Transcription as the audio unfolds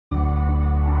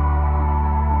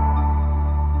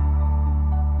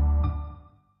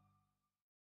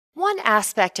One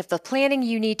aspect of the planning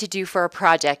you need to do for a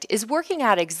project is working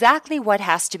out exactly what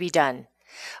has to be done.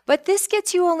 But this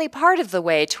gets you only part of the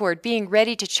way toward being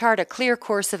ready to chart a clear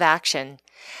course of action.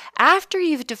 After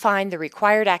you've defined the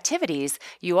required activities,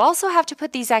 you also have to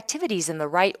put these activities in the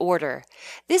right order.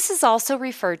 This is also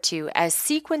referred to as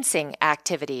sequencing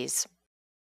activities.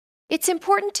 It's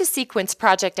important to sequence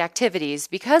project activities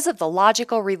because of the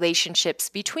logical relationships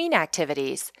between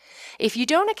activities. If you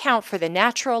don't account for the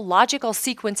natural, logical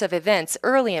sequence of events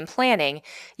early in planning,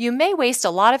 you may waste a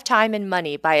lot of time and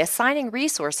money by assigning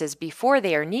resources before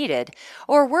they are needed,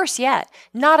 or worse yet,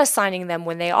 not assigning them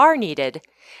when they are needed.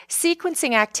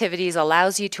 Sequencing activities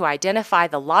allows you to identify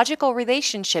the logical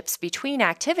relationships between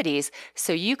activities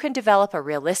so you can develop a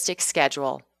realistic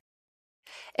schedule.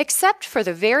 Except for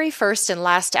the very first and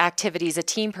last activities a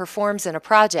team performs in a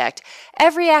project,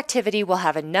 every activity will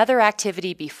have another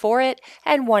activity before it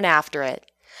and one after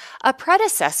it. A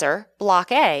predecessor,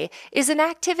 Block A, is an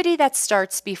activity that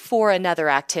starts before another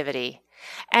activity.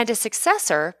 And a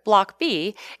successor, Block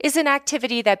B, is an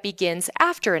activity that begins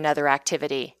after another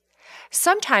activity.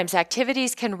 Sometimes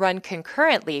activities can run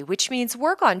concurrently, which means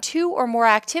work on two or more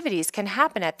activities can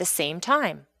happen at the same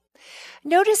time.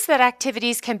 Notice that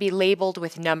activities can be labeled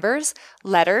with numbers,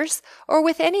 letters, or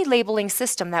with any labeling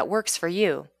system that works for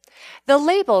you. The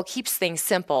label keeps things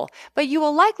simple, but you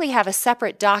will likely have a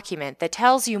separate document that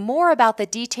tells you more about the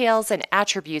details and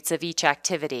attributes of each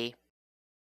activity.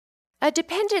 A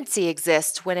dependency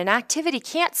exists when an activity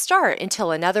can't start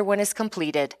until another one is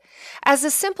completed. As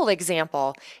a simple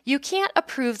example, you can't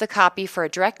approve the copy for a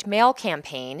direct mail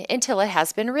campaign until it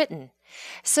has been written.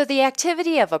 So the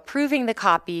activity of approving the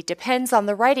copy depends on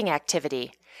the writing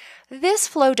activity. This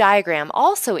flow diagram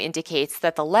also indicates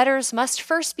that the letters must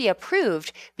first be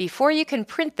approved before you can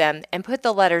print them and put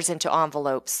the letters into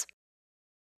envelopes.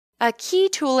 A key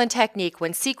tool and technique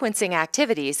when sequencing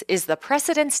activities is the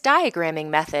precedence diagramming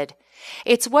method.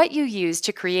 It's what you use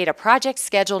to create a project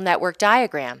schedule network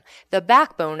diagram, the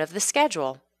backbone of the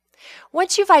schedule.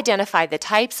 Once you've identified the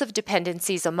types of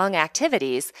dependencies among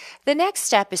activities, the next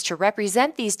step is to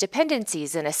represent these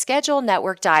dependencies in a schedule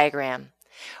network diagram.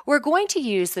 We're going to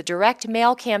use the direct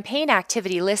mail campaign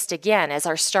activity list again as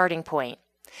our starting point.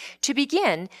 To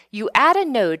begin, you add a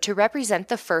node to represent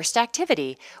the first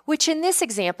activity, which in this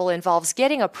example involves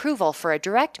getting approval for a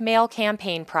direct mail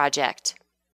campaign project.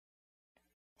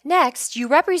 Next, you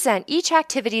represent each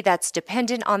activity that's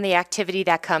dependent on the activity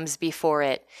that comes before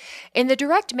it. In the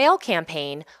direct mail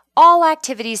campaign, all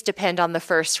activities depend on the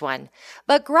first one,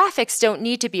 but graphics don't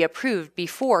need to be approved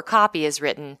before copy is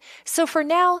written. So for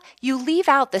now, you leave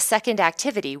out the second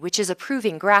activity, which is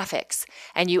approving graphics,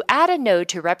 and you add a node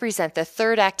to represent the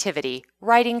third activity,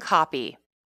 writing copy.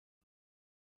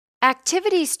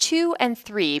 Activities 2 and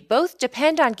 3 both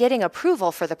depend on getting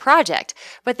approval for the project,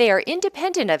 but they are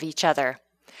independent of each other.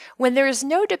 When there is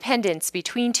no dependence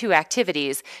between two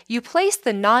activities, you place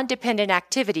the non-dependent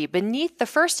activity beneath the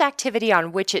first activity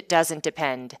on which it doesn't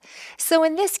depend. So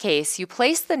in this case, you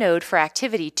place the node for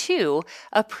activity 2,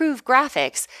 Approve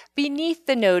Graphics, beneath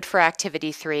the node for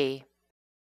activity 3.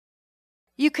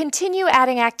 You continue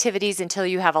adding activities until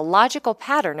you have a logical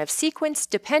pattern of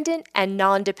sequence-dependent and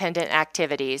non-dependent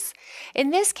activities. In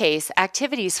this case,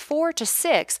 activities 4 to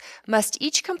 6 must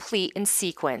each complete in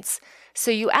sequence. So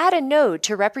you add a node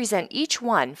to represent each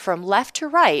one from left to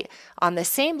right on the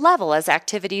same level as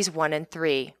activities 1 and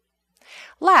 3.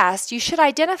 Last, you should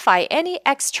identify any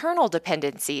external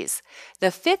dependencies.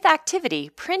 The fifth activity,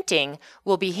 printing,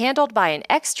 will be handled by an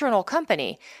external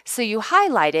company, so you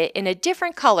highlight it in a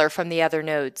different color from the other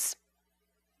nodes.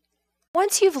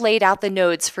 Once you've laid out the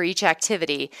nodes for each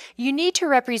activity, you need to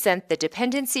represent the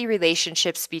dependency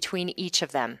relationships between each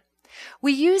of them.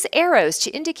 We use arrows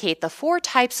to indicate the 4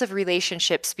 types of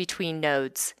relationships between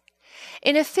nodes.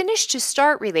 In a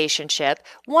finish-to-start relationship,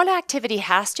 one activity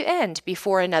has to end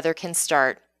before another can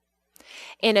start.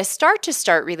 In a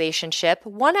start-to-start relationship,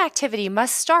 one activity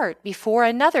must start before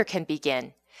another can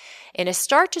begin. In a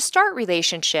start-to-start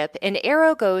relationship, an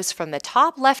arrow goes from the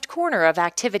top left corner of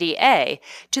activity A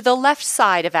to the left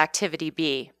side of activity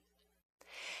B.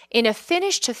 In a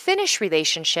finish-to-finish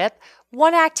relationship,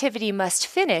 one activity must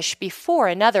finish before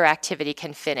another activity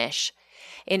can finish.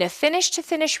 In a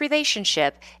finish-to-finish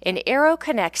relationship, an arrow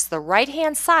connects the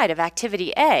right-hand side of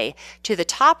activity A to the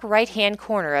top right-hand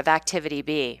corner of activity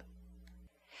B.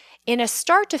 In a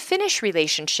start-to-finish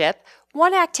relationship,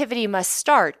 one activity must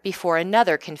start before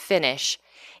another can finish.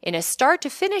 In a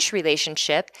start-to-finish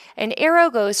relationship, an arrow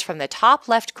goes from the top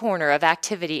left corner of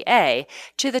activity A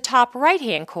to the top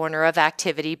right-hand corner of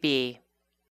activity B.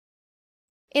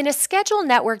 In a schedule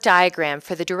network diagram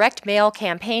for the direct mail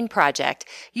campaign project,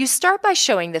 you start by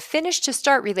showing the finish to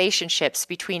start relationships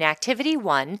between Activity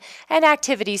 1 and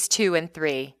Activities 2 and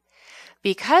 3.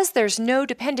 Because there's no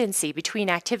dependency between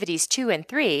Activities 2 and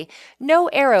 3, no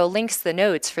arrow links the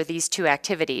nodes for these two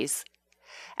activities.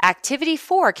 Activity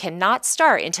 4 cannot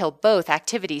start until both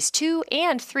Activities 2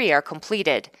 and 3 are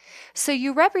completed, so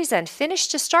you represent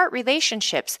finish-to-start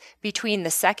relationships between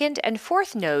the second and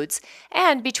fourth nodes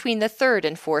and between the third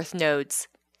and fourth nodes.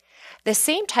 The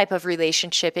same type of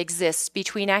relationship exists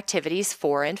between Activities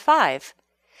 4 and 5.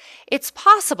 It's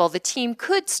possible the team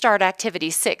could start Activity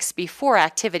 6 before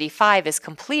Activity 5 is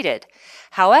completed.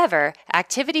 However,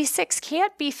 Activity 6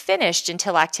 can't be finished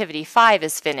until Activity 5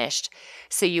 is finished,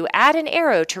 so you add an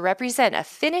arrow to represent a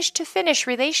finish-to-finish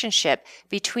relationship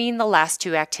between the last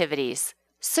two activities.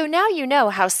 So now you know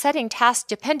how setting task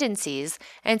dependencies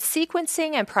and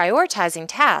sequencing and prioritizing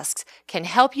tasks can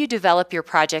help you develop your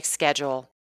project schedule.